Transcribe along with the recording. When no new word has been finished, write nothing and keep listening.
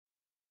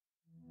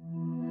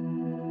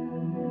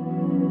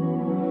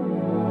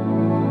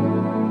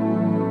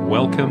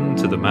Welcome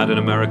to the Mad in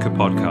America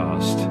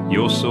podcast,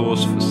 your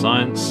source for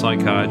science,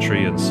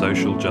 psychiatry, and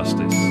social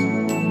justice.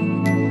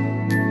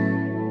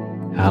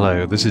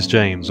 Hello, this is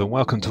James, and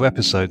welcome to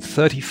episode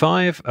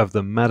 35 of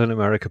the Mad in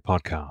America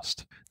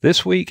podcast.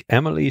 This week,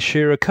 Emily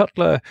Shearer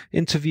Cutler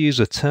interviews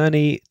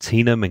attorney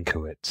Tina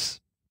Minkowitz.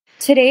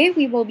 Today,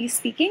 we will be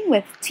speaking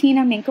with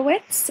Tina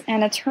Minkowitz,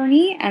 an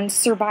attorney and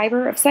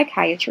survivor of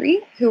psychiatry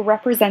who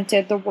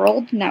represented the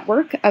World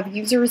Network of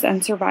Users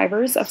and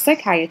Survivors of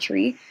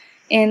Psychiatry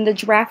in the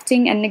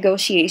drafting and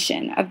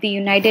negotiation of the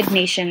United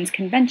Nations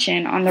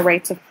Convention on the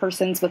Rights of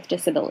Persons with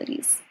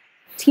Disabilities.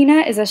 Tina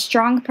is a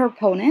strong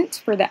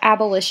proponent for the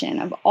abolition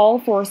of all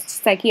forced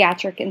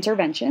psychiatric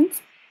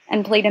interventions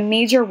and played a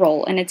major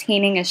role in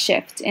attaining a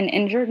shift in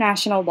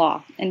international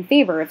law in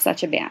favor of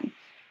such a ban.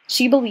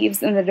 She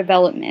believes in the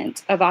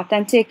development of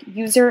authentic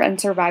user and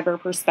survivor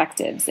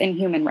perspectives in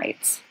human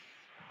rights.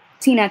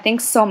 Tina,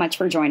 thanks so much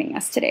for joining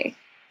us today.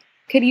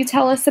 Could you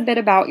tell us a bit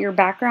about your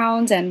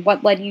background and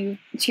what led you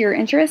to your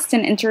interest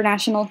in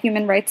international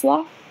human rights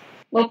law?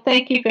 Well,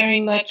 thank you very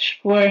much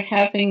for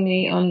having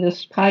me on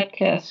this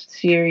podcast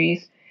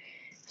series.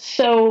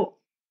 So,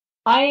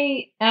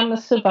 I am a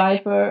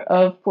survivor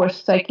of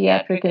forced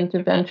psychiatric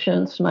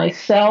interventions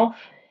myself,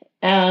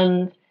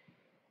 and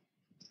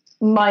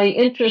my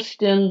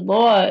interest in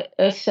law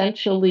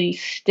essentially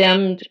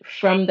stemmed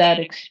from that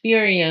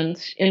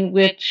experience in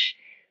which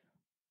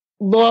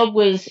law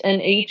was an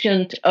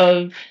agent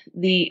of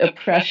the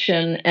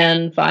oppression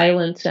and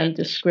violence and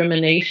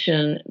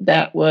discrimination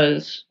that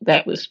was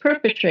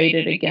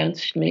perpetrated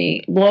against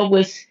me. Law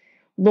was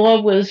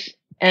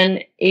an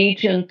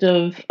agent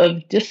of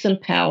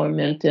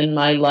disempowerment in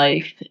my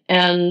life.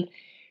 And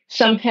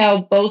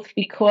somehow, both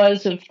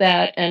because of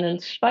that and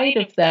in spite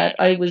of that,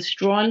 I was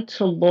drawn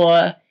to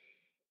law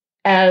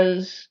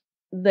as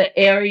the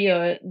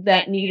area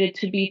that needed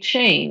to be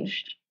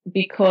changed,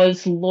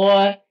 because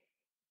law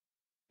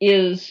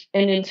is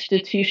an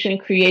institution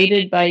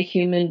created by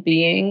human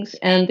beings,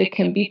 and it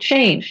can be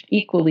changed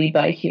equally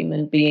by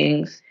human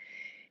beings.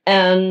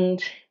 And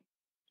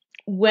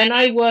when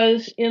I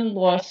was in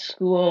law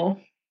school,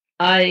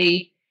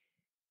 I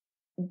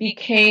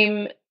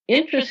became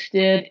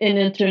interested in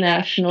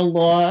international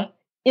law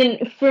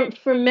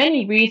for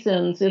many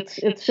reasons.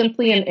 It's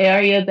simply an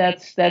area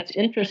that's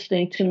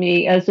interesting to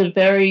me as a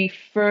very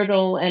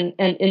fertile and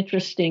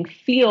interesting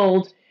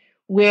field,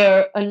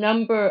 where a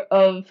number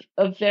of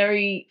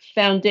very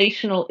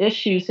foundational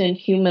issues in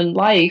human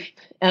life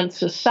and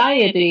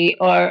society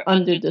are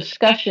under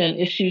discussion.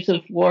 Issues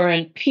of war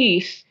and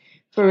peace,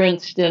 for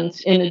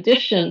instance, in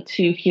addition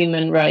to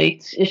human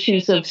rights,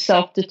 issues of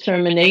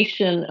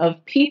self-determination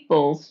of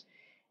peoples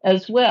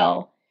as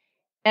well.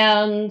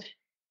 And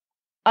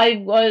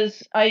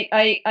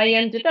I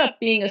ended up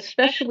being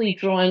especially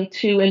drawn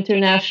to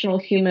international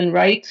human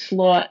rights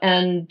law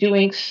and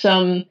doing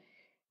some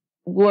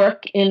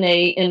work in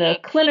a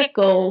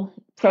clinical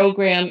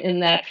program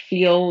in that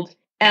field,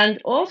 and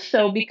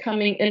also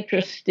becoming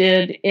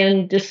interested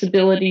in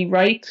disability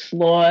rights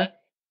law.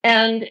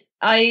 And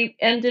I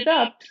ended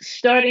up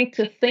starting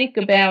to think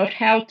about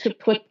how to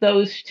put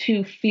those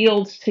two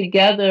fields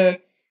together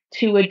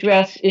to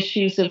address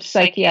issues of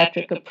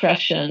psychiatric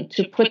oppression,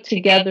 to put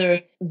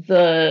together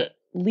the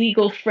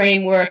legal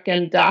framework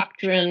and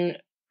doctrine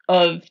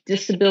of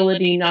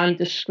disability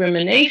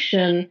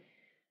non-discrimination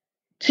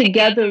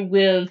together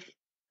with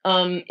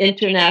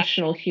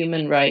international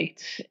human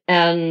rights.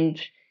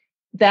 And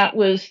that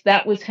was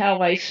how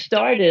I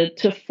started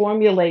to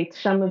formulate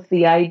some of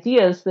the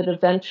ideas that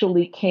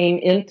eventually came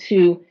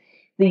into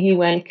the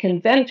UN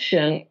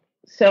Convention.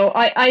 So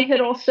I had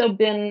also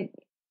been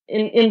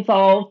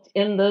involved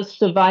in the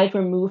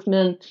survivor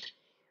movement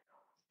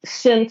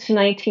since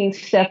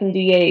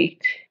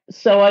 1978.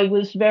 So I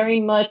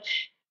very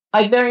much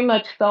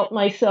felt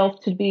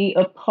myself to be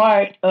a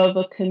part of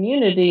a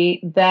community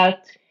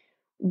that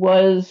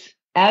was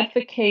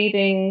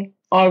advocating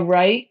our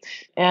rights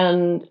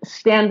and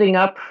standing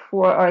up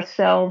for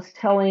ourselves,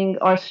 telling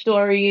our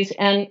stories,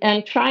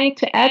 and trying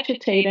to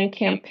agitate and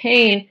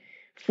campaign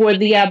for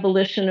the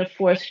abolition of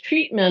forced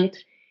treatment.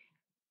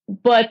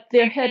 But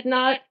there had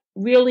not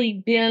really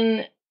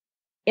been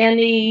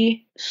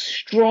any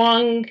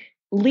strong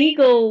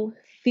legal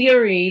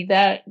theory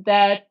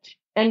that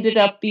ended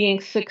up being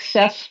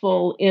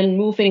successful in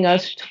moving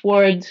us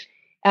towards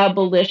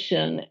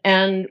abolition.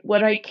 And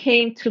what I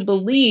came to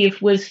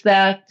believe was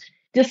that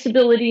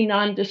disability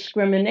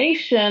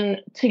non-discrimination,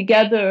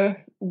 together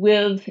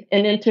with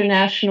an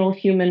international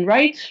human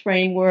rights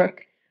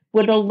framework,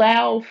 would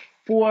allow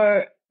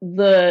for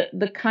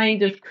the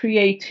kind of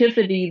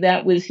creativity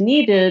that was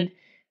needed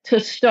to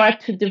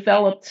start to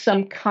develop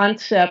some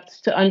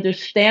concepts to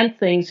understand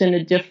things in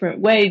a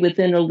different way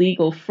within a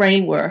legal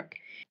framework.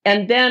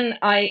 And then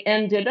I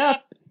ended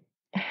up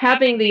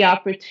having the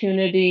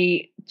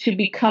opportunity to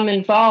become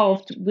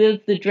involved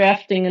with the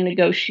drafting and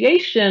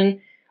negotiation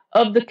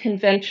of the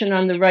Convention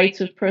on the Rights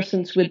of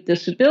Persons with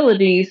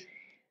Disabilities,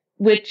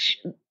 which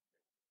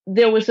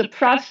there was a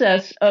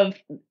process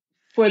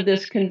for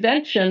this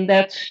convention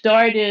that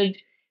started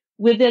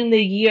within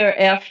the year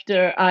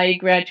after I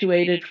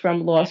graduated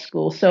from law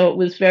school. So it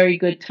was very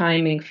good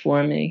timing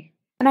for me.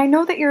 And I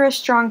know that you're a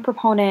strong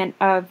proponent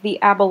of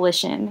the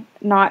abolition,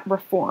 not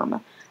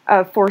reform,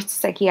 of forced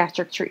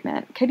psychiatric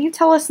treatment. Could you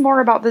tell us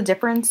more about the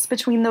difference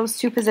between those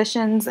two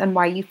positions and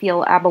why you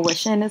feel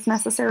abolition is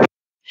necessary?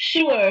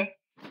 Sure.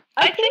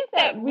 I think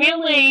that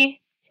really,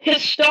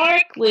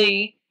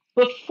 historically,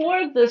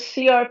 before the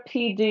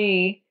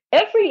CRPD,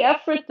 every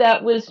effort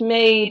that was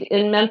made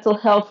in mental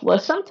health law,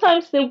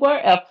 sometimes there were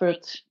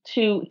efforts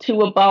to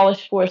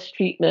abolish forced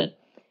treatment,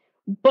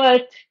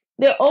 but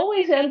there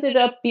always ended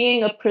up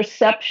being a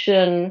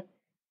perception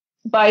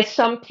by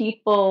some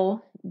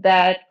people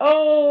that,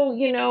 oh,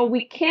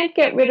 we can't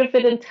get rid of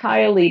it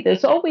entirely.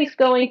 There's always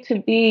going to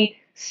be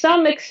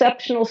some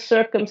exceptional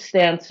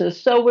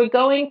circumstances. So we're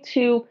going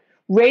to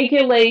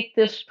regulate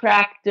this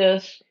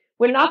practice.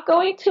 We're not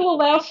going to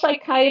allow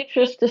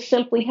psychiatrists to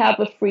simply have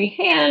a free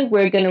hand.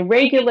 We're going to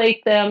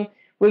regulate them.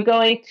 We're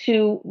going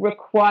to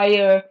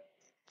require,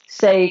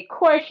 say,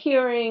 court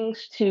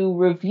hearings to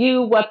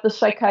review what the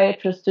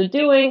psychiatrists are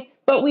doing.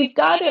 But we've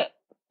got to,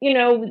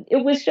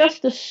 it was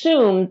just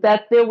assumed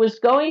that there was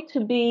going to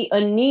be a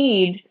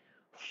need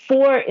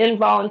for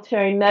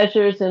involuntary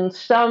measures in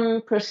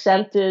some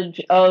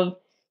percentage of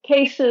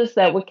cases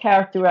that were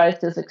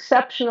characterized as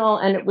exceptional,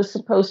 and it was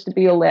supposed to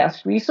be a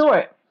last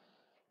resort.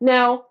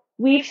 Now,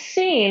 we've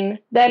seen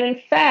that,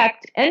 in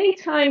fact,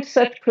 anytime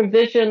such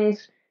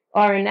provisions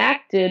are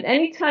enacted,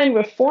 anytime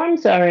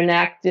reforms are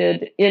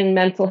enacted in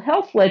mental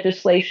health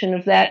legislation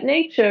of that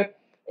nature,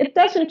 it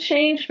doesn't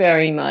change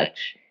very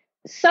much.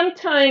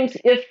 Sometimes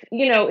if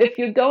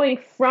you're going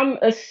from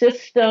a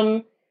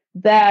system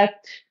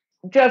that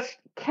just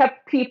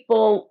kept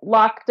people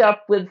locked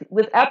up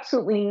with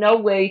absolutely no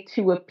way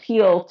to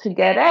appeal to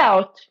get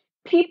out,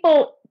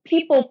 people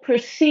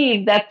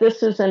perceive that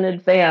this is an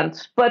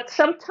advance, but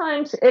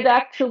sometimes it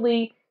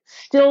actually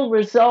still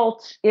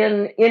results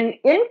in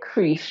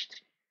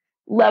increased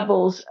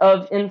levels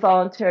of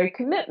involuntary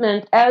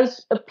commitment,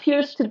 as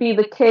appears to be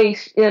the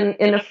case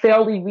in a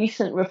fairly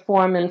recent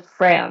reform in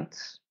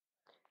France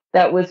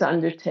that was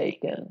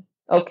undertaken.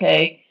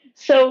 Okay,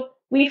 so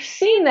we've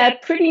seen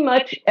that pretty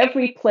much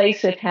every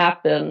place it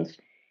happens.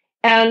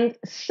 And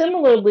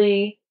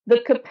similarly,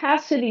 the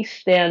capacity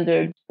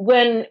standard,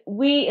 when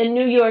we in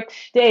New York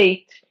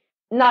State,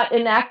 not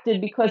enacted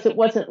because it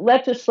wasn't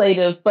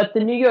legislative, but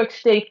the New York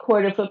State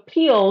Court of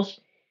Appeals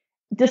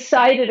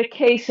decided a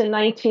case in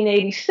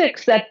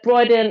 1986 that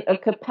brought in a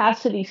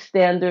capacity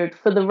standard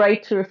for the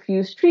right to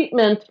refuse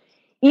treatment,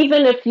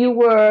 even if you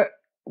were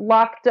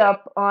locked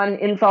up on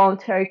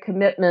involuntary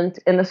commitment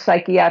in a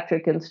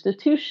psychiatric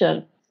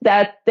institution,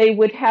 that they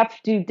would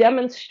have to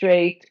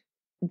demonstrate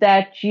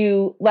that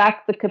you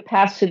lack the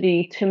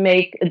capacity to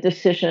make a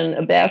decision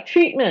about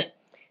treatment.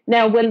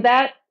 Now, when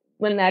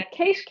that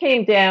case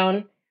came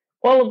down,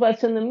 all of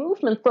us in the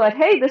movement thought,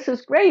 hey, this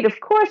is great. Of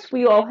course,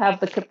 we all have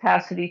the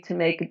capacity to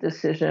make a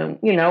decision.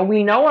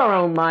 We know our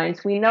own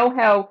minds. We know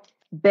how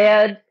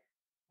bad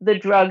the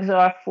drugs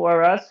are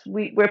for us.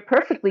 We're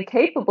perfectly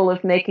capable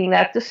of making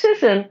that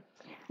decision.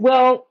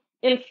 Well,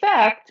 in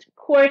fact,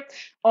 courts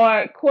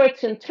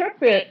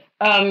interpret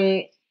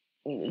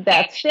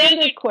that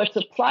standard. Courts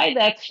apply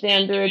that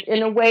standard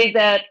in a way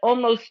that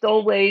almost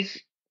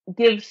always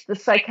gives the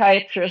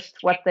psychiatrist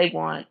what they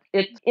want.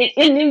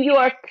 In New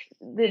York,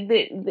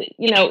 New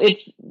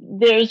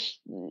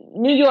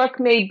York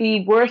may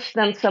be worse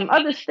than some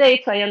other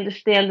states. I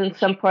understand in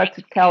some parts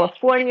of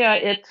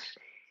California,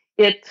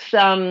 it's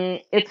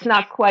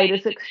not quite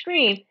as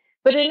extreme.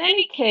 But in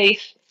any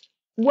case,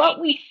 what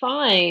we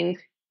find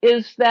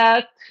is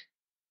that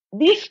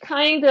these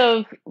kind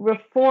of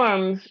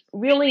reforms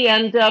really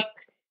end up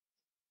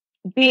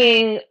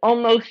being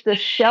almost a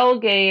shell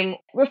game.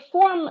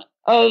 Reform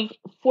of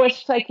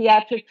forced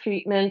psychiatric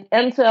treatment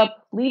ends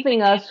up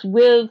leaving us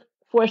with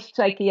forced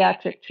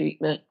psychiatric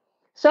treatment.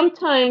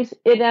 Sometimes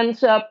it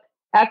ends up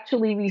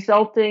actually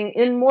resulting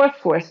in more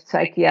forced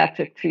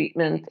psychiatric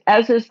treatment,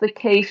 as is the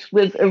case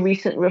with a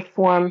recent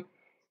reform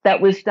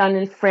that was done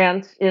in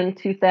France in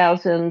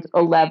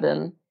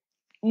 2011.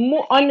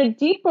 On a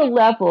deeper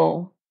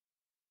level,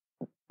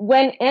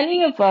 when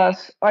any of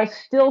us are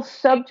still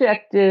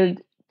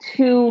subjected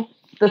to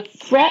the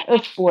threat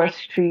of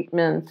forced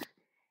treatment,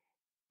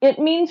 it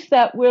means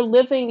that we're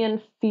living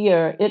in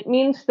fear. It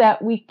means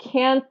that we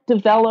can't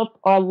develop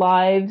our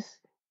lives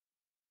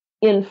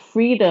in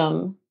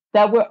freedom,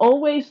 that we're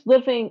always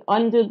living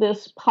under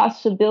this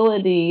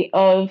possibility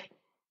of,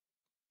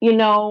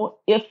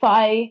 if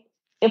I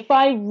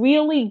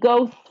really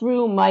go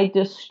through my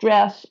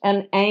distress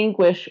and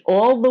anguish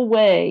all the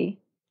way,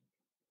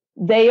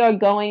 they are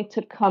going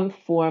to come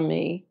for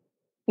me.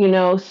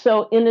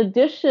 So in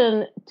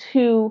addition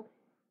to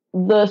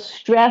the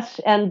stress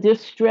and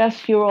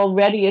distress you're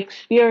already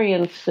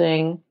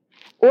experiencing,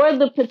 or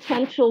the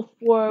potential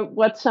for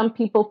what some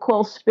people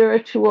call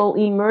spiritual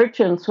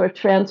emergence or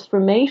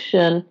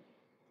transformation,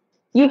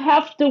 you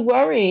have to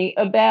worry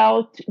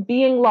about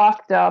being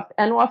locked up,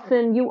 and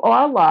often you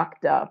are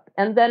locked up,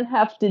 and then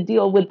have to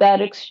deal with that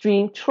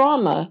extreme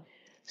trauma.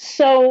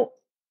 So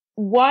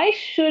why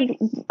should,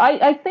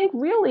 I think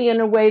really in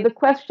a way, the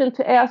question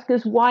to ask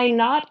is why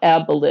not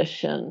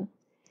abolition?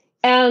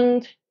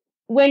 And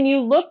when you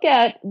look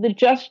at the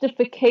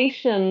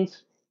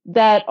justifications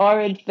that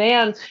are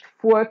advanced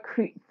for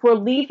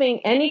leaving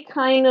any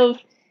kind of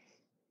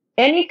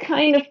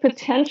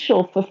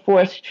potential for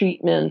forced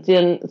treatment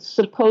in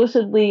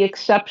supposedly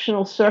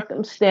exceptional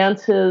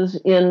circumstances,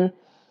 in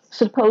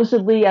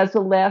supposedly as a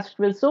last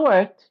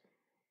resort,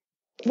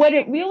 what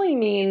it really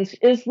means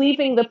is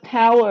leaving the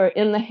power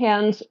in the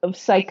hands of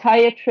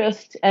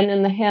psychiatrists and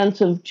in the hands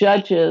of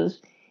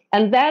judges.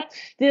 And that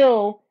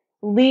still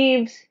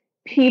leaves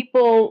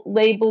people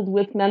labeled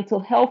with mental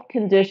health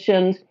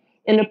conditions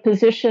in a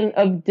position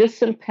of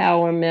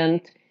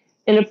disempowerment,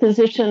 in a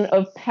position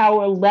of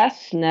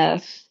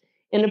powerlessness,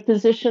 in a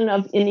position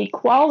of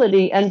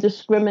inequality and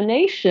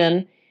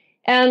discrimination.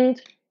 And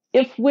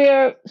if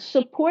we're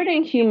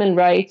supporting human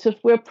rights, if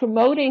we're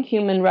promoting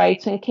human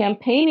rights and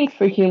campaigning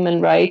for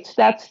human rights,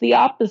 that's the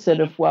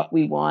opposite of what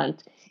we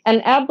want.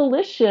 And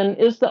abolition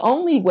is the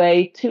only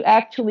way to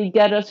actually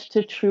get us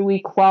to true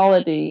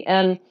equality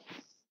and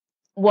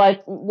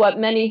what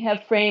many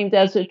have framed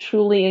as a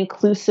truly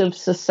inclusive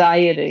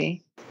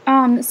society.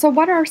 So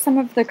what are some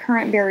of the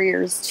current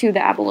barriers to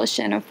the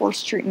abolition of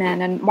forced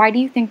treatment, and why do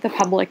you think the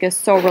public is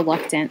so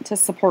reluctant to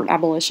support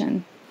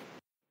abolition?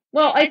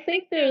 Well, I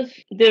think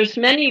there's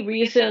many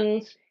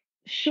reasons.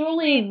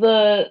 Surely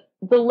the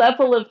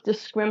level of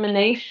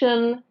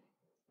discrimination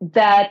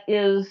that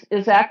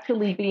is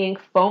actually being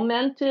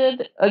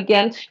fomented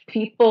against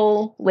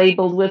people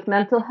labeled with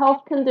mental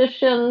health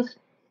conditions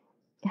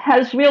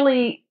has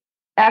really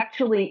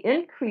actually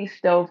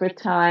increased over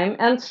time,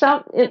 and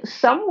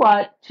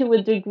somewhat to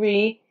a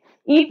degree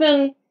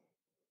even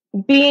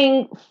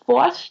being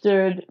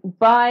fostered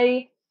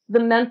by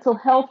the mental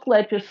health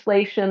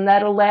legislation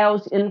that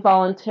allows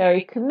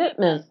involuntary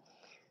commitment.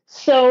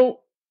 So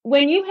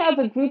when you have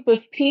a group of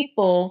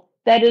people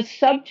that is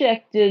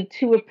subjected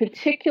to a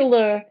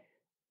particular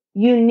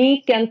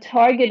unique and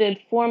targeted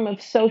form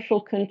of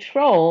social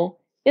control,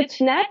 it's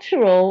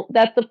natural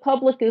that the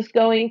public is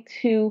going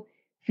to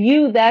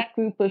view that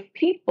group of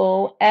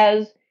people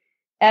as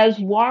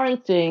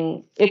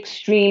warranting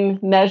extreme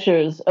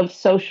measures of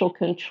social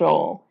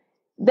control.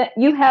 That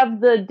you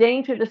have the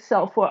danger to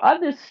self or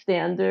others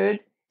standard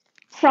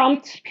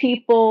prompts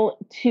people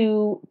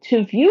to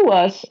view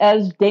us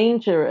as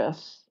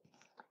dangerous.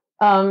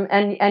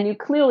 And you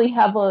clearly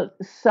have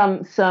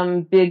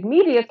some big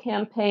media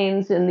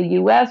campaigns in the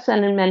U.S.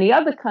 and in many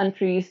other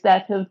countries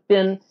that have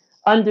been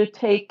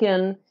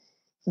undertaken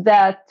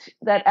that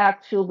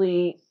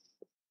actually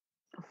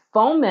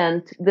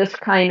foment this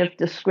kind of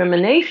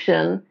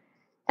discrimination.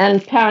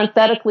 And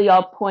parenthetically,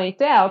 I'll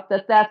point out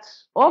that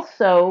that's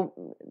also,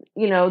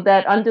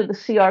 that under the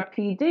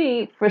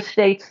CRPD, for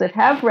states that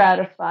have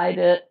ratified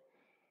it,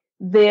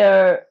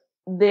 there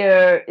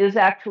is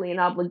actually an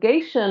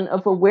obligation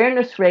of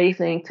awareness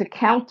raising to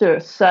counter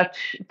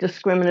such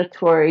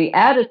discriminatory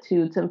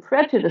attitudes and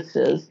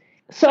prejudices.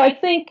 So I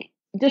think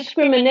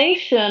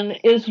discrimination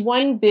is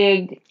one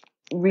big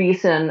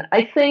reason.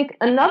 I think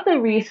another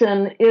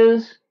reason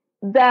is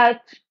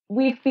that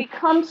we've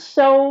become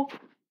so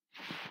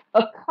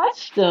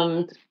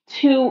accustomed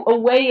to a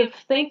way of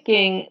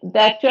thinking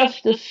that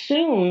just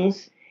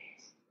assumes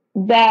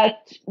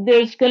that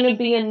there's going to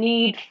be a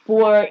need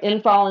for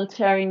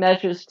involuntary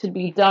measures to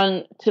be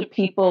done to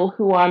people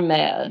who are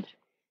mad.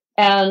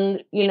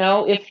 And,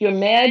 if you're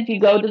mad, you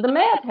go to the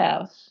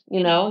madhouse.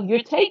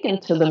 You're taken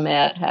to the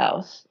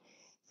madhouse.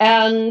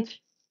 And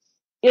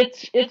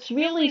it's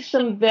really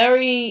some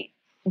very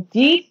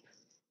deep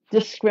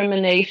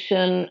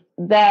discrimination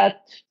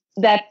that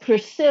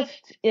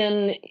persists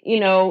in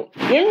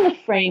the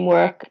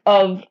framework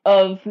of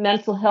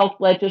mental health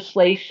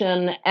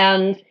legislation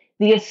and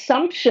the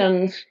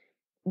assumptions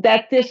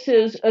that this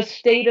is a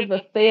state of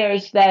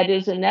affairs that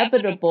is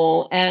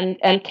inevitable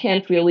and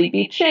can't really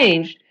be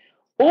changed,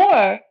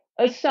 or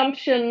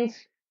assumptions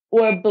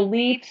or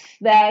beliefs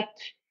that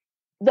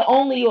the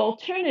only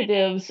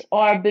alternatives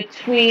are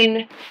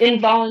between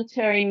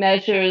involuntary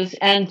measures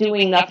and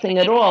doing nothing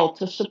at all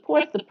to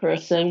support the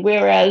person,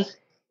 whereas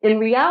in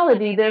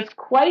reality, there's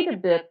quite a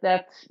bit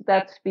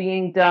that's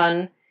being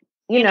done.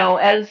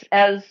 As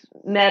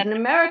Mad in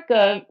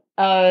America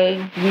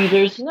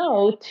readers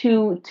know,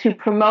 to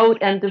promote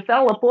and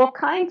develop all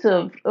kinds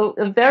of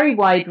a very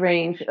wide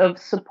range of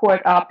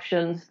support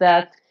options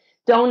that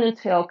don't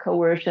entail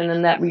coercion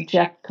and that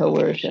reject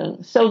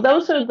coercion. So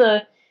those are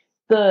the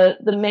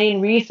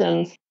main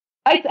reasons.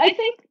 I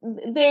think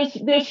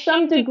there's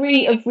some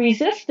degree of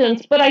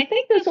resistance, but I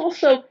think there's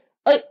also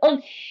a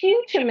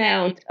huge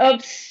amount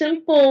of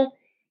simple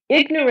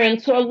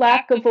ignorance or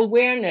lack of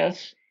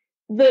awareness.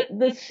 The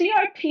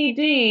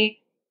CRPD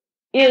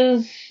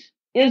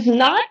is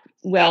not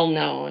well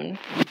known,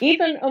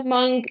 even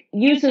among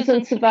users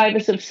and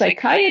survivors of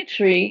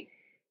psychiatry,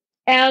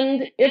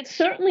 and it's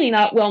certainly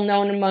not well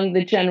known among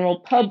the general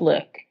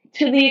public.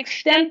 To the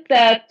extent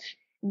that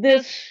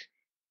this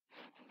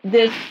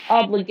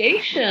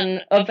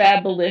obligation of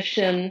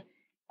abolition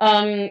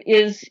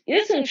is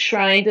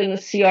enshrined in the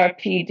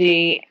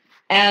CRPD,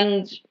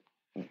 and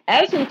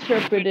as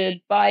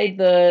interpreted by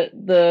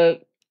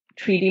the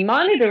treaty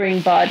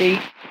monitoring body,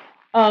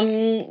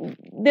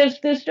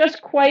 there's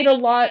just quite a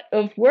lot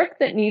of work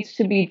that needs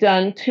to be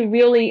done to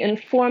really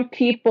inform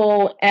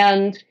people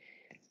and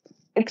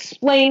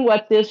explain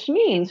what this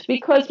means,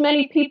 because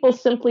many people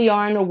simply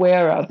aren't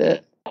aware of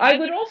it. I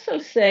would also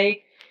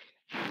say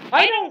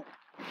I don't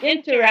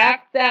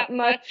interact that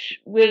much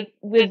with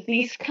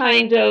these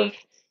kind of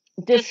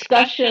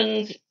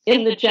discussions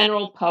in the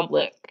general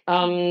public.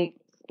 I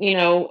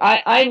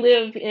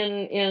live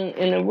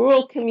in a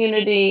rural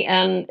community,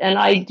 and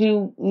I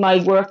do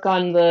my work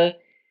on the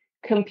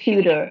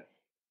computer.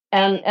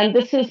 And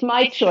this is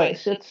my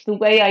choice. It's the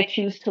way I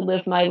choose to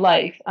live my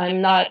life.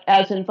 I'm not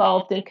as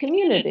involved in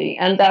community,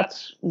 and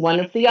that's one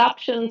of the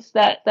options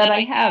that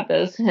I have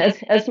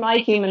as my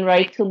human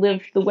right to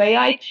live the way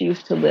I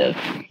choose to live.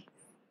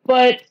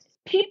 But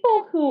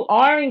people who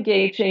are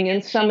engaging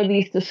in some of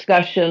these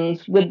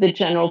discussions with the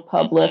general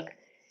public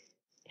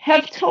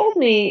have told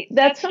me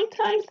that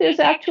sometimes there's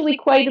actually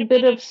quite a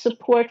bit of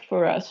support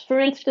for us. For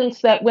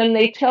instance, that when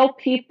they tell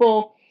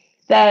people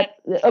that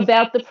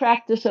about the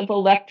practice of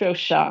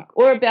electroshock,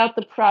 or about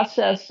the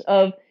process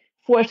of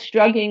forced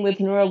drugging with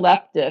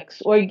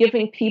neuroleptics, or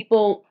giving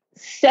people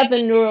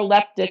 7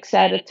 neuroleptics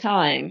at a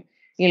time,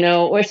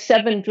 or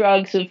 7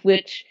 drugs of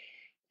which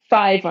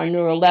 5 are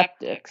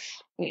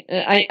neuroleptics,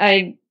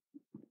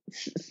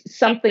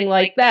 something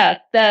like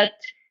that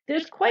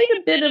there's quite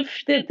a bit of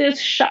there's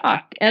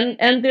shock, and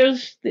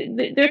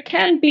there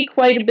can be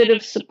quite a bit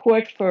of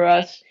support for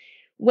us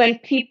when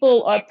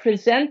people are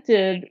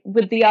presented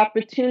with the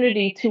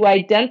opportunity to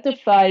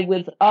identify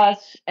with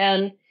us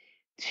and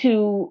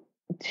to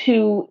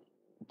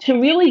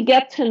really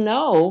get to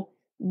know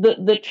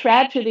the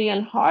tragedy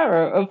and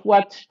horror of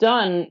what's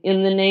done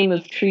in the name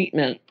of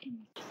treatment.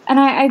 And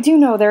I do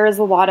know there is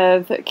a lot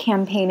of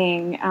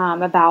campaigning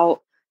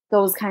about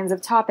those kinds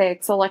of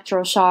topics,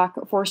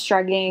 electroshock, forced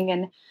drugging.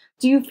 And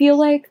do you feel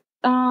like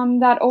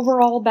that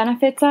overall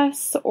benefits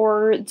us?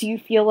 Or do you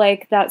feel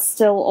like that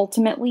still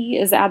ultimately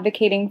is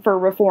advocating for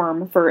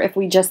reform, for if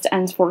we just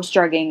end forced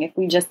drugging, if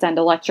we just end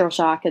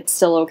electroshock, it's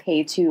still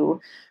okay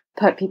to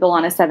put people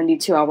on a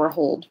 72-hour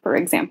hold, for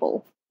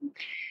example?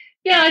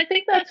 Yeah, I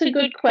think that's a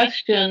good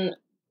question,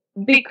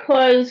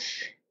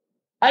 because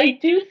I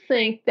do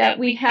think that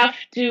we have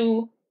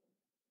to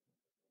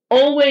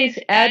always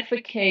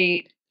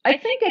advocate. I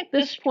think at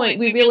this point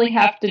we really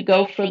have to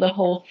go for the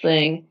whole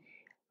thing.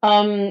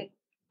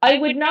 I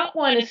would not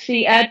want to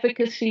see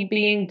advocacy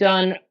being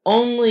done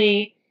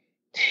only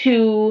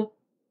to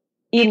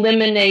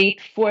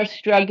eliminate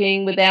forced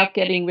drugging without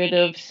getting rid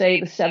of, say,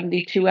 the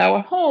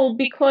 72-hour hold,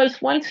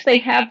 because once they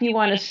have you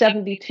on a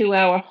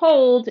 72-hour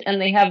hold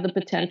and they have the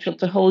potential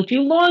to hold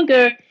you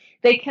longer,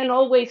 they can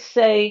always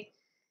say,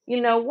 you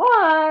know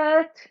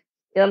what?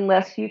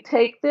 Unless you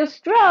take this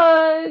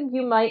drug,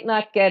 you might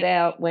not get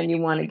out when you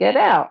want to get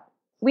out.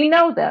 We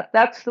know that.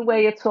 That's the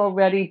way it's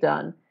already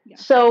done. Yeah.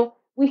 So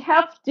we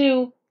have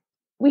to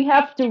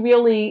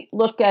really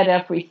look at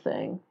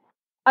everything.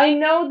 I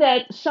know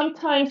that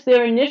sometimes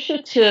there are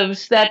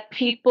initiatives that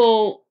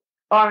people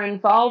are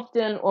involved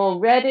in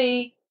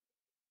already,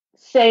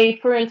 say,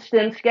 for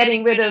instance,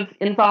 getting rid of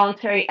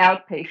involuntary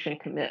outpatient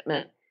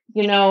commitment.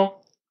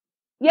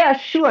 Yeah,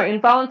 sure,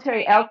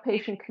 involuntary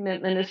outpatient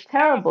commitment is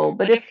terrible,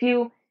 but if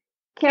you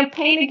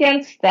campaign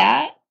against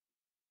that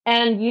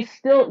and you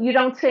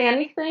don't say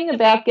anything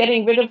about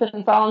getting rid of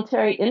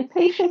involuntary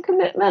inpatient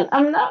commitment,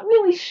 I'm not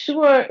really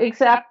sure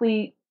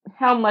exactly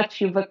how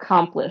much you've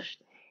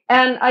accomplished.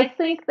 And I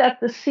think that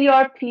the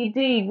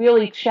CRPD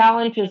really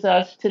challenges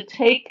us to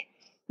take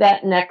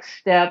that next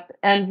step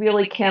and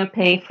really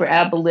campaign for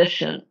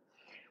abolition.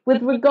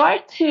 With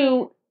regard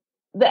to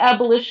the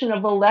abolition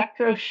of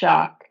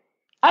electroshock,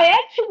 I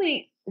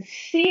actually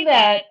see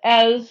that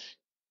as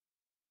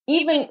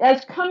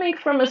coming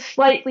from a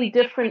slightly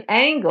different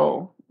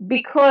angle,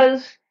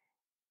 because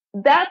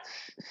that's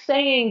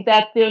saying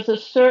that there's a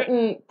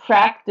certain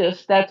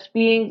practice that's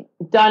being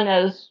done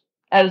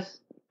as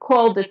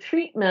called a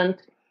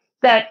treatment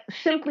that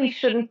simply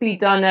shouldn't be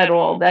done at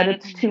all, that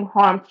it's too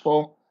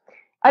harmful.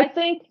 I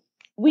think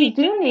we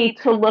do need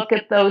to look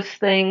at those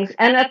things,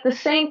 and at the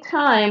same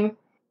time,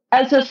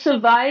 as a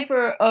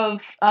survivor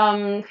of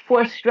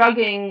forced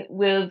drugging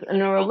with a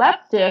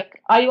neuroleptic,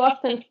 I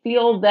often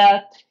feel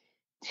that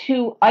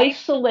to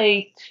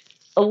isolate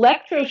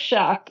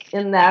electroshock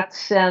in that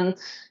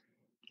sense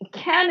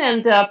can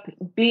end up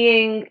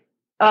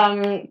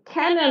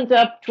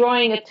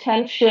drawing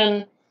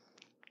attention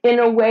in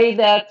a way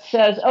that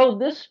says, oh,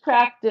 this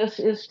practice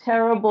is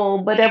terrible,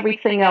 but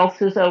everything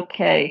else is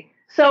okay.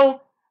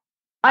 So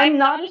I'm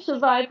not a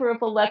survivor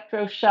of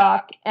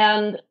electroshock,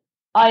 and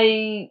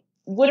I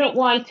wouldn't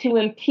want to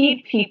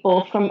impede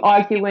people from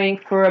arguing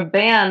for a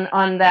ban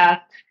on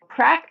that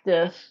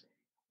practice.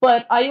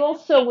 But I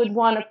also would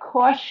want to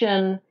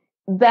caution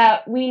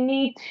that we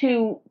need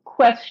to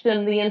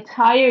question the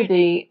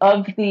entirety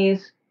of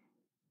these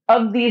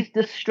of these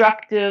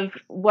destructive,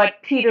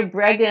 what Peter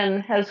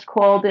Breggin has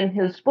called in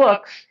his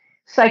books,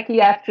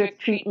 psychiatric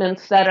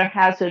treatments that are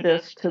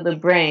hazardous to the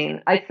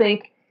brain. I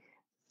think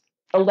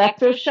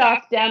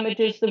electroshock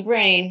damages the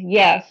brain,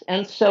 yes,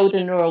 and so do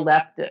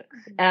neuroleptics.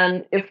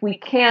 And if we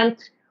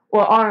can't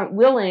or aren't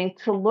willing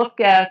to look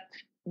at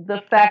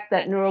the fact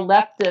that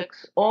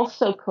neuroleptics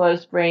also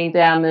cause brain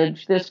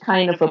damage, there's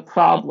kind of a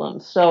problem.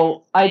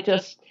 So I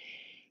just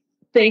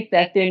think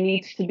that there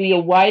needs to be a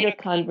wider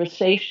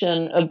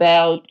conversation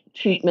about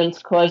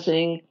treatments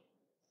causing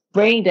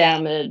brain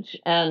damage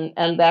and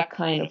that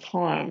kind of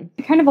harm.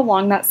 Kind of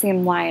along that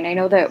same line, I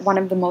know that one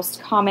of the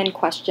most common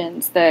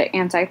questions that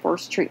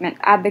anti-forced treatment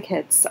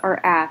advocates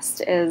are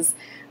asked is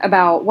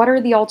about what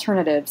are the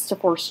alternatives to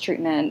forced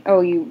treatment?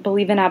 Oh, you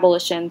believe in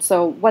abolition,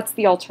 so what's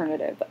the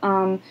alternative?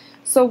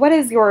 So what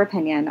is your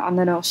opinion on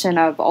the notion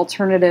of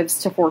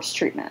alternatives to forced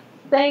treatment?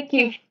 Thank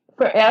you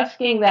for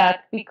asking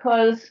that,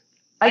 because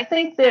I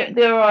think that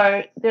there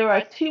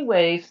are two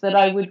ways that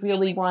I would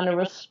really want to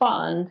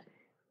respond.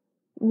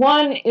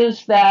 One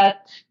is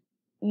that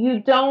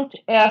you don't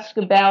ask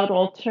about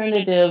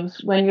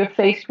alternatives when you're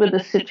faced with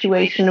a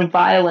situation of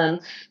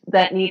violence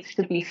that needs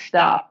to be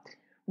stopped.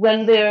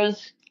 When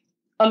there's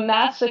a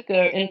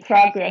massacre in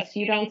progress,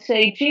 you don't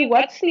say, gee,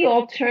 what's the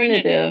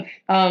alternative?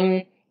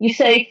 You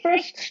say,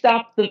 first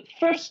stop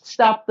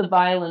the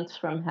violence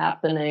from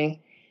happening.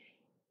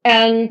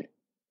 And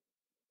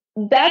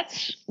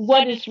that's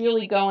what is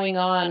really going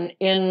on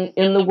in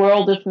the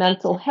world of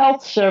mental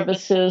health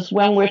services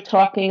when we're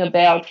talking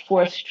about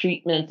forced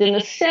treatment. In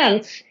a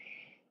sense,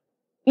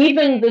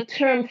 even the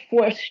term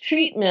forced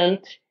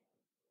treatment,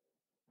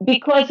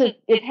 because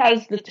it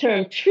has the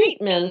term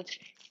treatment,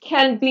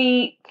 can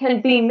be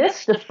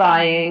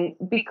mystifying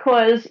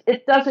because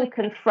it doesn't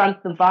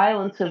confront the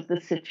violence of the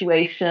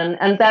situation.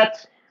 And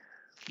that's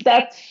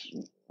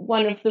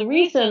one of the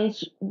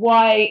reasons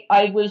why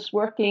I was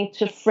working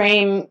to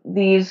frame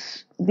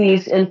these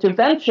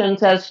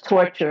interventions as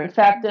torture. In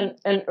fact,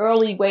 an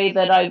early way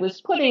that I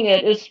was putting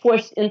it is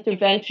forced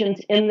interventions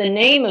in the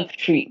name of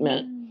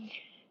treatment.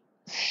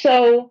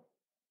 So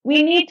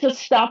we need to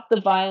stop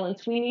the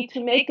violence. We need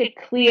to make it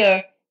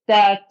clear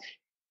that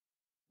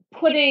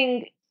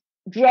putting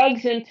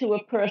drugs into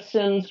a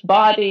person's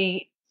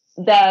body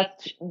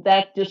that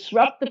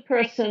disrupt the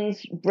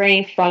person's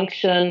brain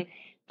function,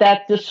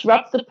 that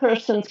disrupt the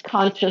person's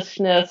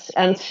consciousness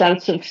and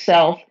sense of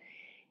self,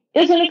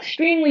 is an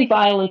extremely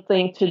violent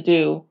thing to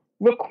do.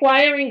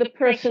 Requiring the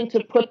person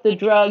to put the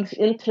drugs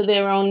into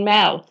their own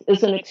mouth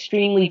is an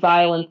extremely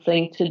violent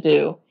thing to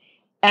do.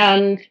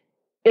 And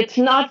it's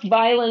not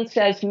violence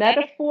as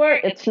metaphor,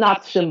 it's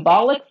not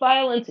symbolic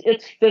violence,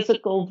 it's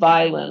physical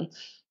violence.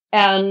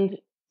 And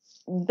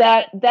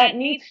that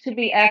needs to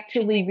be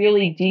actually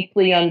really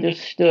deeply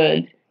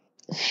understood.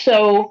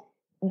 So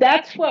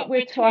that's what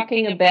we're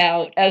talking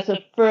about as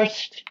a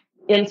first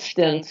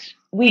instance.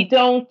 We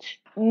don't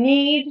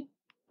need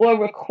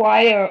or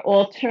require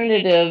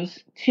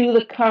alternatives to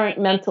the current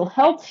mental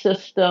health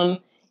system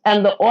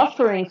and the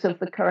offerings of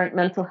the current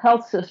mental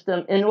health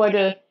system in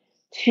order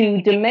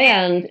to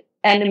demand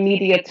an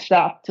immediate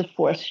stop to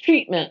forced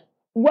treatment.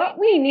 What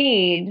we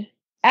need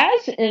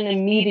as an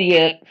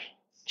immediate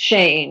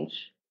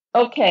change,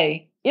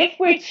 okay, if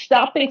we're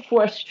stopping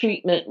forced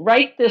treatment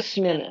right this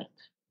minute,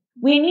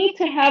 we need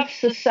to have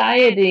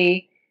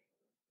society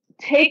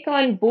take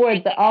on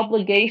board the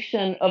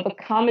obligation of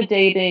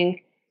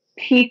accommodating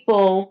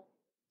people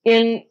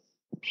in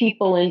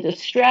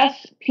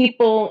distress,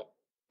 people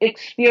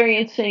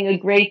experiencing a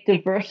great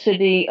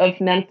diversity of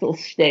mental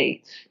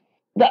states.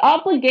 The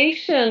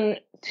obligation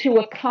to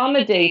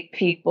accommodate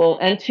people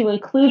and to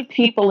include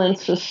people in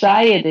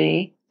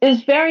society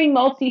is very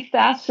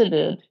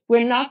multifaceted.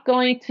 We're not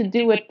going to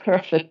do it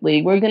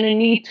perfectly. We're going to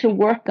need to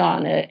work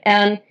on it.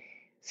 And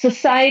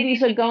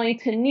societies are going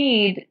to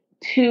need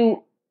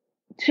to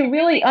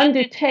really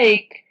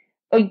undertake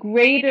a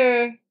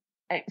greater,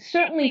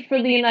 certainly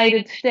for the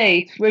United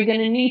States, we're going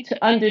to need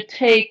to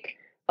undertake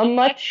a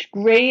much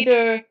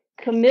greater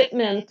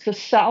commitment to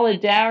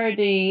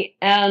solidarity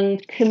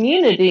and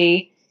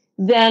community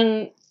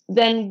than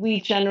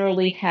we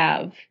generally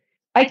have.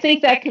 I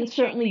think that can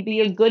certainly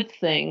be a good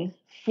thing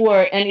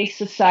for any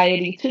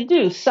society to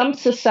do. Some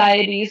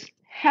societies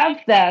have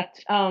that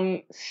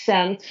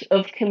sense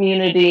of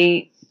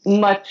community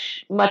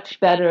much, much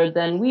better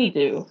than we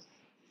do.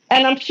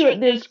 And I'm sure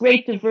there's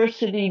great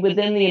diversity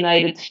within the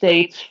United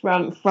States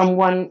from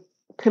one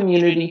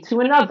community to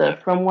another,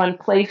 from one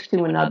place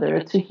to another.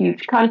 It's a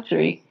huge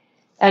country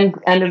and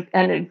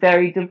a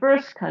very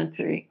diverse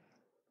country.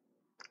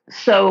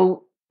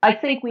 So I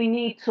think we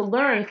need to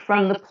learn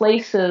from the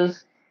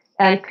places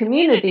and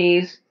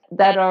communities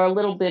that are a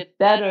little bit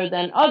better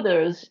than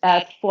others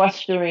at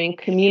fostering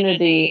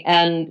community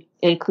and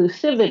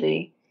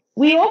inclusivity.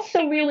 We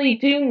also really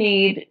do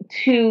need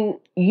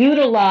to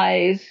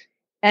utilize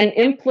and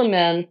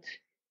implement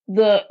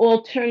the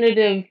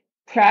alternative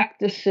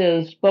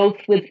practices both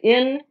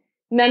within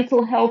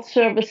mental health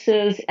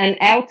services and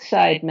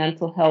outside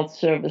mental health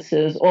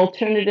services,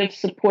 alternative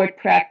support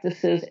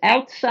practices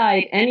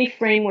outside any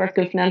framework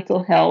of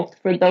mental health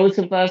for those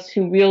of us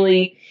who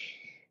really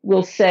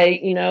will say,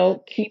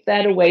 keep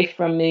that away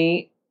from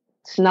me.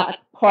 It's not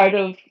part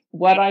of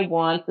what I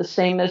want, the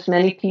same as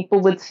many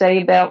people would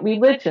say about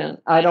religion.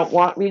 I don't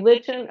want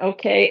religion.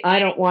 Okay, I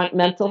don't want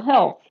mental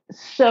health.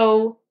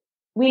 So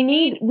we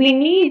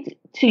need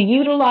to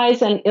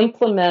utilize and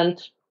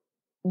implement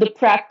the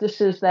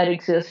practices that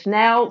exist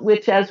now,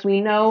 which, as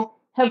we know,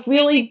 have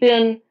really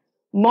been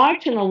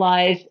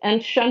marginalized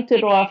and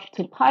shunted off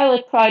to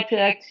pilot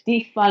projects,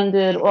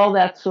 defunded, all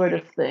that sort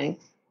of thing.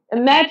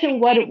 Imagine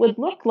what it would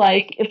look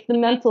like if the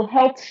mental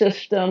health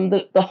system,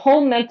 the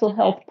whole mental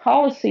health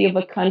policy of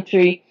a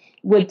country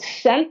would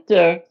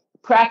center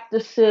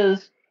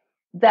practices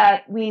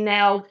that we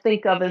now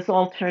think of as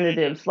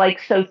alternatives, like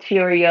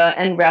soteria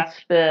and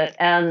respite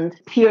and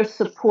peer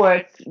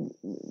support,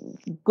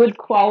 good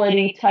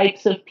quality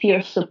types of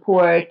peer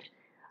support,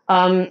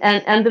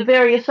 and the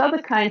various other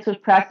kinds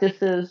of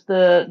practices,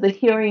 the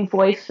hearing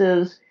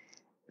voices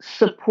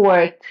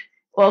support,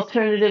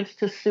 alternatives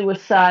to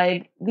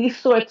suicide, these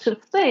sorts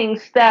of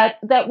things that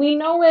we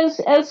know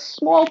as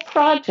small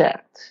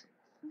projects.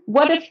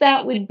 What if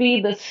that would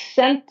be the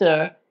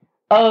center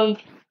of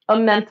a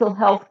mental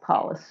health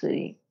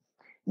policy?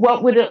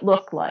 What would it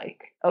look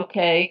like?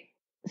 Okay.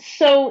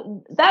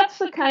 So that's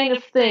the kind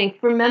of thing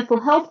for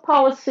mental health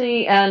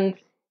policy and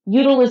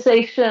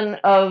utilization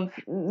of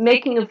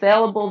making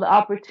available the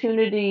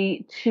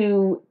opportunity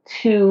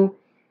to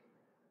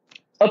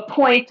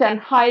appoint and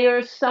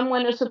hire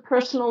someone as a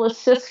personal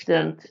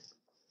assistant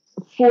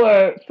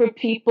for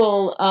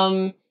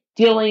people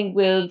dealing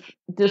with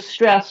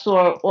distress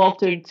or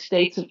altered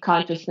states of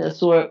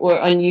consciousness or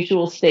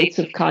unusual states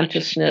of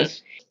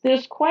consciousness.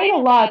 There's quite a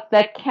lot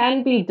that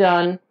can be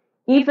done,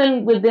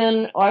 even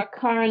within our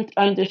current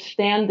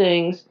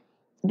understandings,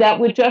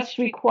 that would just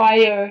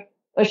require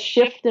a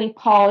shift in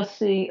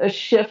policy, a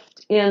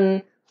shift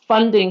in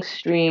funding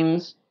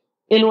streams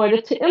in order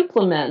to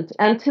implement.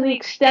 And to the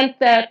extent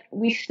that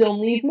we still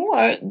need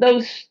more,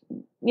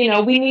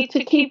 we need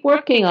to keep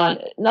working on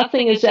it.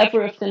 Nothing is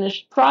ever a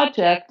finished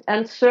project,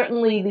 and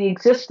certainly the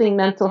existing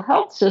mental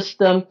health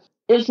system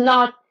is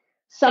not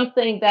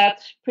something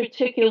that's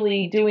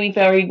particularly doing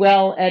very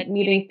well at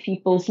meeting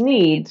people's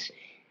needs.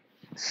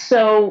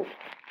 So,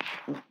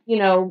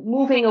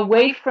 moving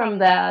away from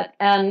that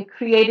and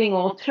creating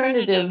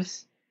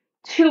alternatives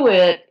to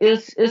it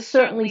is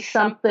certainly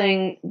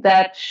something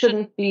that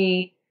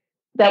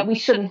we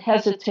shouldn't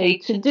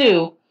hesitate to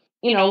do.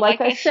 Like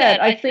I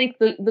said, I think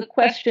the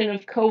question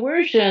of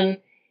coercion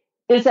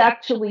is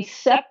actually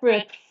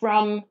separate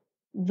from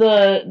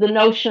the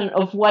notion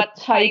of what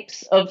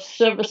types of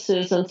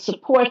services and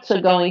supports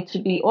are going to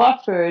be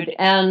offered.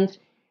 And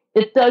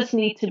it does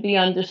need to be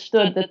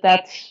understood that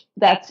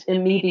that's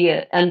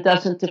immediate and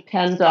doesn't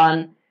depend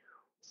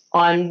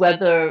on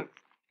whether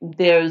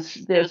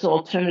there's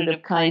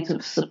alternative kinds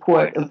of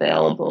support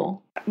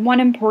available. One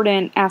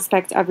important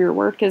aspect of your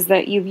work is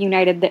that you've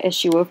united the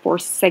issue of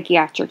forced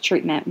psychiatric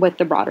treatment with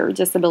the broader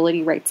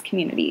disability rights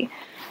community.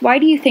 Why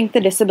do you think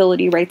the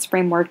disability rights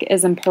framework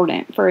is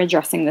important for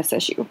addressing this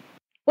issue?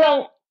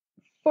 Well,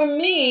 for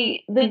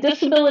me, the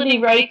disability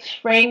rights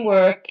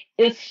framework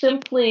is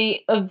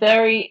simply a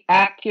very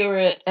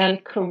accurate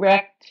and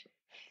correct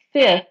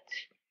fit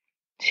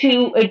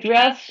to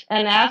address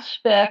an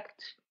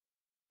aspect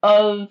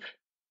of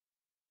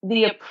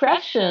the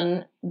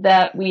oppression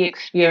that we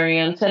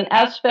experience, an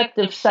aspect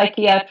of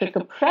psychiatric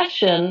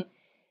oppression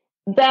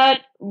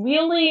that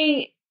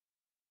really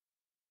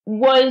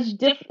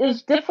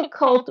is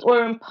difficult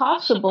or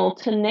impossible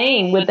to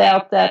name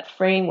without that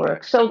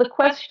framework. So the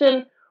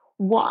question,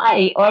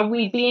 why are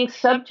we being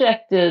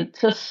subjected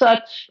to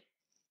such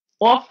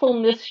awful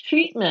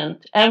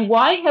mistreatment? And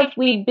why have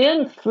we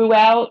been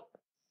throughout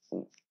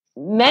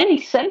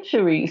many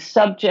centuries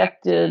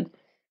subjected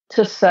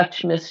to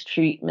such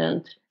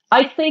mistreatment?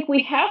 I think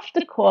we have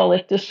to call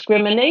it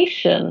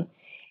discrimination.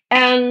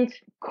 And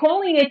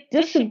calling it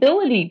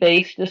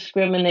disability-based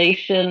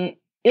discrimination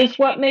is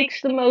what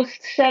makes the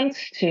most sense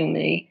to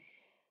me.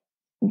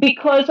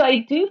 Because I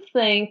do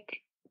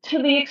think,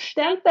 to the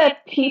extent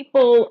that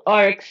people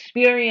are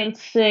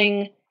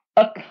experiencing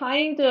a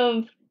kind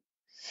of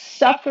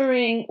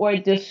suffering or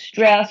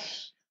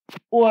distress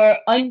or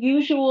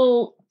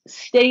unusual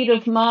state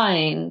of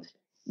mind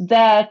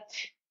that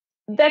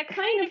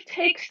kind of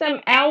takes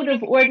them out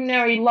of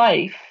ordinary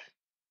life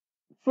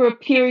for a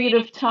period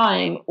of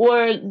time,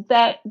 or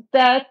that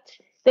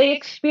they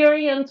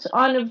experience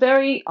on a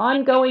very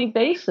ongoing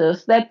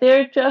basis, that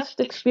they're just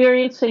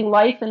experiencing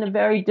life in a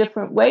very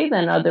different way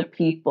than other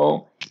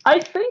people. I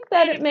think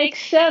that it makes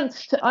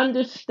sense to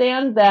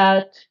understand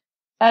that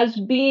as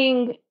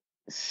being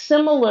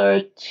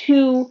similar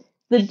to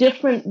the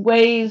different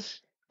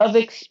ways of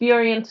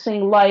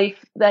experiencing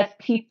life that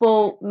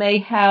people may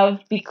have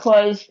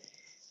because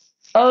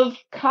of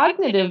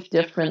cognitive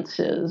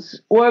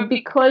differences or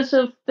because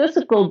of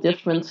physical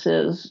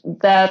differences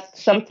that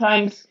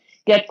sometimes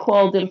get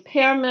called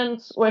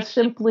impairments or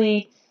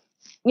simply,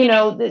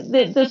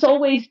 there's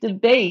always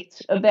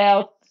debate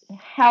about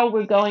how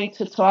we're going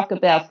to talk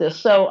about this.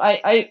 So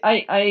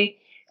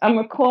I'm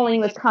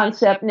recalling the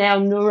concept now,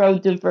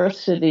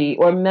 neurodiversity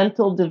or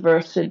mental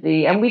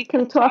diversity, and we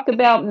can talk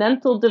about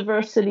mental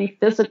diversity,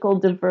 physical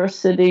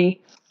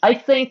diversity. I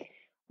think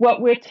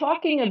what we're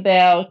talking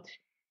about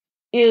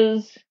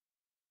is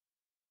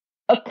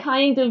a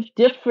kind of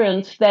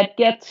difference that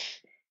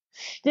gets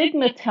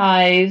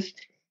stigmatized,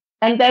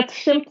 and that's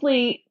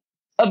simply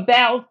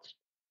about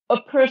a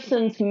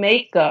person's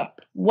makeup,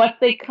 what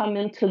they come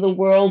into the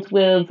world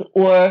with,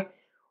 or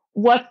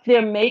what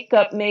their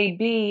makeup may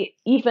be,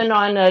 even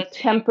on a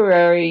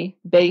temporary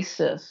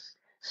basis.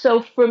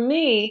 So for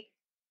me,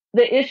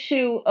 the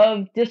issue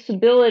of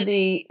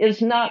disability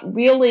is not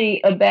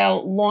really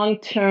about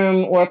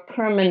long-term or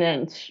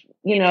permanence.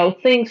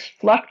 Things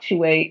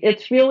fluctuate.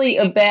 It's really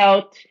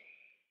about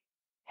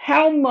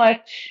how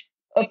much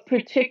a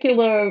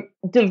particular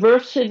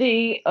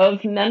diversity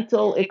of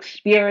mental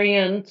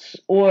experience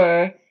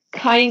or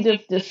kind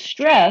of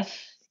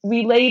distress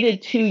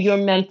related to your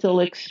mental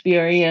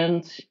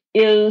experience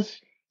is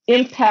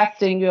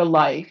impacting your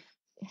life.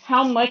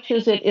 How much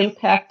is it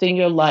impacting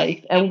your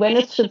life? And when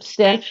it's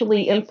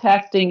substantially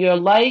impacting your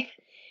life,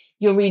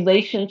 your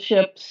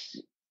relationships,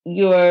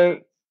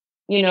 the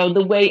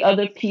way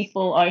other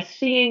people are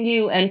seeing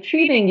you and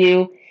treating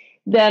you,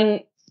 then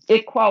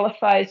it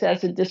qualifies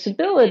as a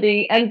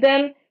disability. And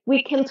then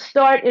we can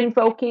start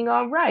invoking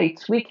our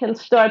rights. We can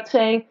start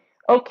saying,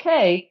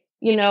 okay,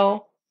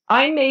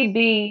 I may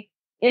be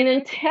in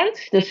intense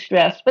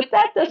distress, but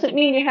that doesn't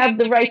mean you have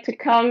the right to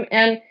come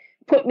and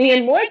put me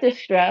in more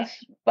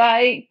distress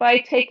by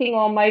taking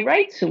all my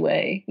rights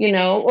away,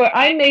 or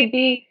I may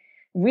be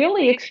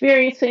really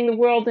experiencing the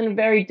world in a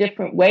very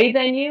different way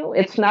than you.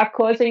 It's not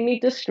causing me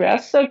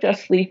distress, so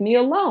just leave me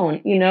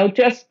alone,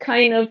 just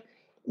kind of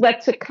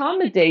let's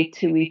accommodate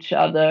to each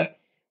other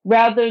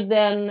rather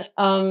than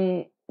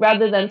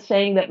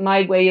saying that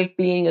my way of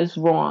being is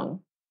wrong.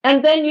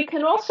 And then you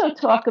can also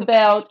talk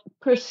about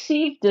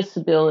perceived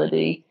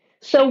disability.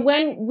 So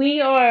when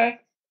we are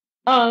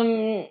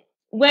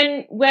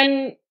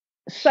when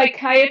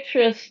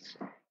psychiatrists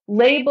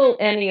label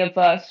any of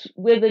us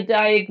with a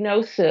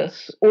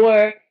diagnosis,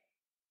 or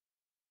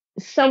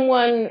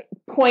someone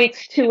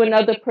points to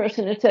another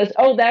person and says,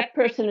 oh, that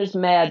person is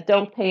mad,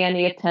 don't pay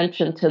any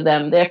attention to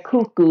them, they're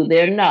cuckoo,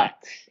 they're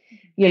nuts,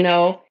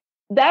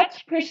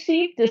 that's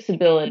perceived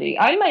disability.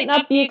 I might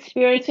not be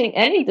experiencing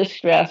any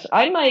distress.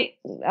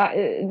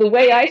 The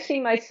way I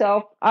see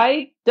myself,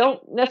 I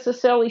don't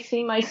necessarily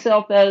see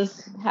myself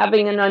as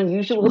having an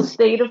unusual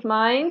state of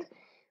mind.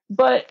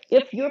 But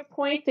if you're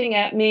pointing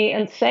at me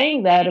and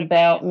saying that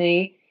about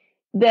me,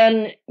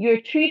 then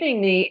you're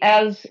treating me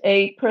as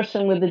a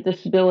person with a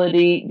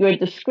disability. You're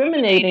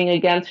discriminating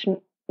against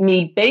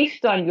me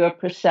based on your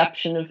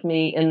perception of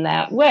me in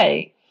that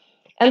way.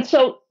 And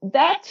so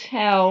that's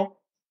how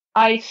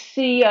I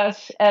see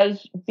us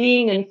as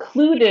being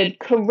included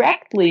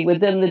correctly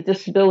within the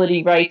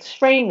disability rights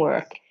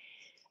framework.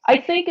 I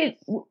think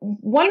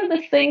one of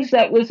the things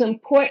that was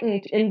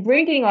important in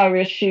bringing our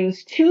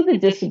issues to the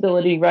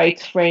disability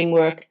rights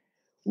framework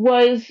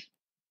was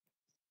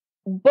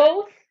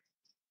both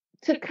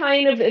to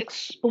kind of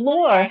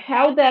explore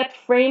how that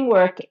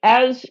framework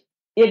as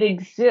it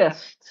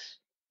exists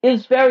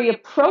is very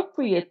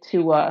appropriate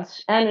to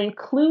us and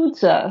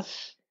includes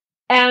us,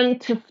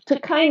 and to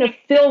kind of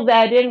fill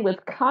that in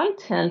with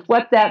content,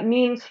 what that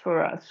means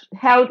for us.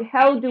 How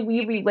do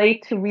we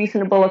relate to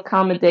reasonable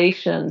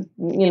accommodation?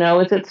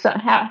 Is it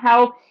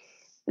how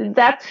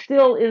that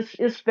still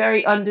is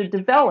very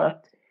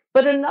underdeveloped.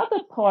 But another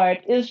part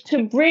is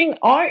to bring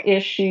our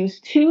issues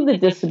to the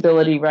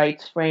disability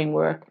rights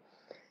framework,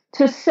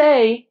 to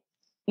say,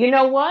 you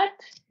know what?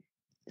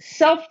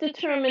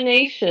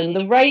 Self-determination,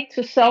 the right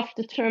to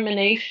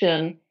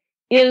self-determination,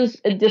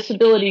 is a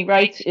disability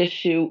rights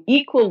issue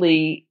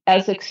equally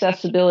as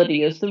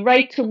accessibility is. The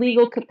right to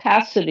legal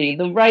capacity,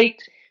 the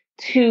right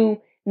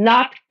to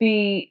not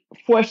be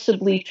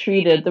forcibly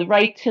treated, the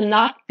right to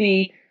not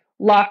be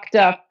locked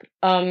up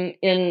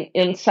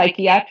in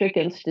psychiatric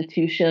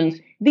institutions.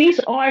 These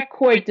are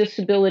core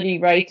disability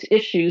rights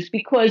issues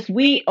because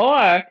we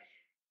are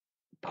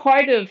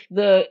part of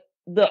the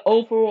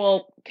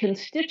overall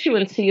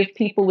constituency of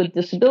people with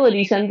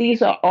disabilities, and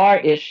these are our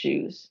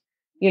issues.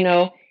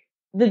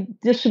 The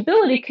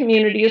disability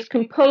community is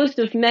composed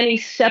of many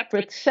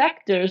separate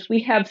sectors.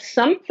 We have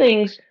some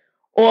things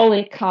all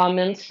in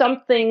common,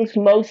 some things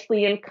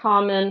mostly in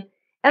common,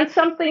 and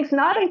some things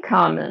not in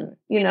common.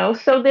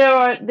 So there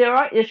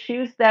are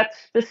issues that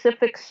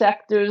specific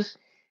sectors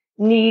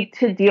need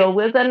to deal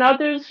with, and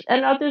others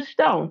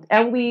don't.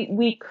 And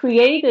we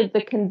created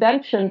the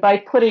convention by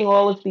putting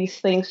all of these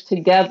things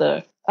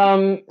together.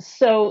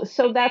 So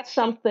that's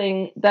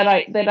something that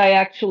I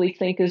actually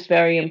think is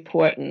very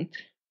important.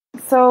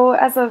 So,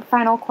 as a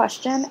final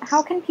question,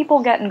 how can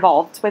people get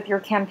involved with your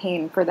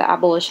campaign for the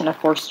abolition of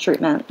forced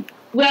treatment?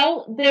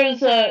 Well,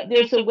 there's a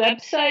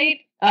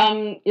website.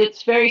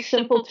 It's very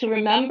simple to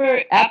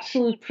remember,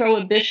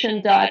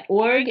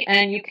 absoluteprohibition.org,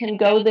 and you can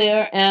go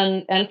there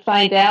and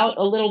find out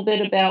a little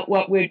bit about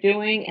what we're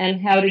doing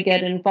and how to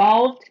get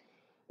involved.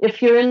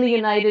 If you're in the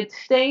United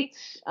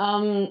States,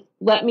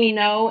 let me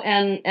know,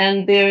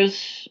 and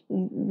there's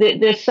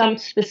some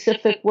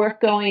specific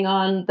work going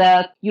on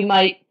that you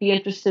might be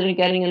interested in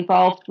getting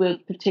involved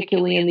with,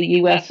 particularly in the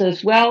U.S.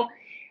 as well.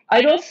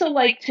 I'd also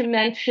like to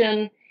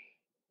mention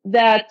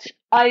that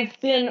I've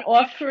been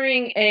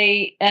offering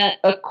a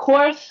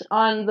course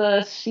on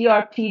the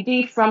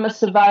CRPD from a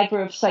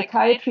survivor of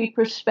psychiatry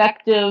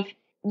perspective.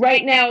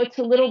 Right now, it's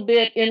a little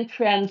bit in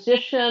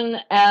transition,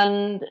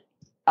 and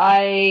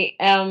I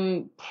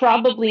am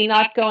probably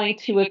not going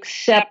to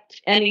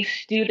accept any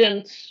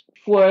students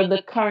for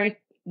the current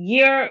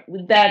year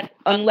that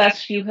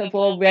unless you have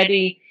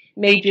already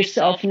made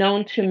yourself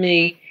known to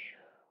me.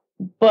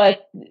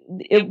 But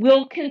it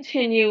will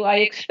continue. I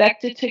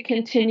expect it to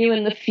continue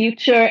in the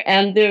future.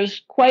 And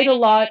there's quite a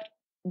lot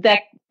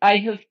that I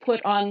have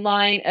put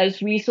online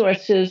as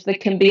resources that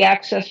can be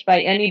accessed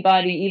by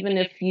anybody, even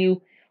if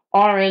you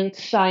aren't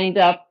signed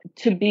up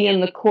to be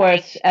in the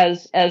course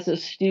as a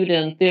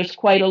student. There's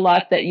quite a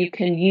lot that you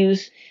can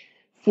use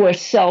for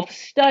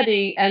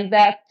self-study, and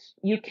that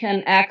you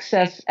can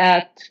access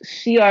at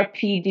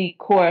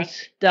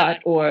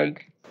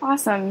crpdcourse.org.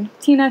 Awesome.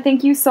 Tina,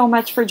 thank you so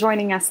much for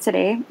joining us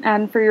today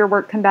and for your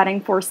work combating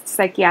forced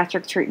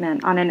psychiatric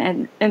treatment on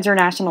an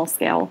international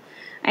scale.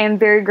 I am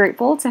very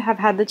grateful to have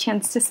had the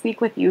chance to speak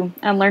with you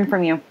and learn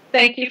from you.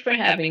 Thank you for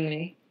having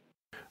me.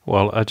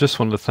 Well, I just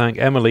want to thank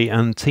Emily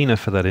and Tina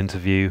for that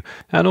interview.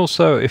 And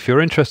also, if you're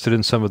interested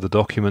in some of the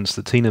documents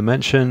that Tina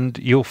mentioned,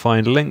 you'll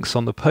find links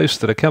on the post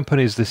that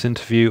accompanies this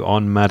interview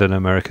on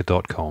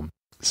madinamerica.com.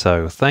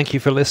 So thank you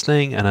for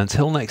listening, and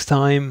until next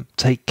time,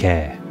 take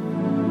care.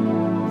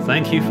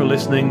 Thank you for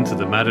listening to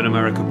the Mad in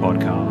America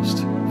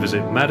podcast.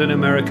 Visit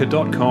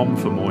madinamerica.com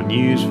for more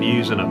news,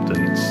 views, and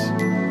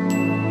updates.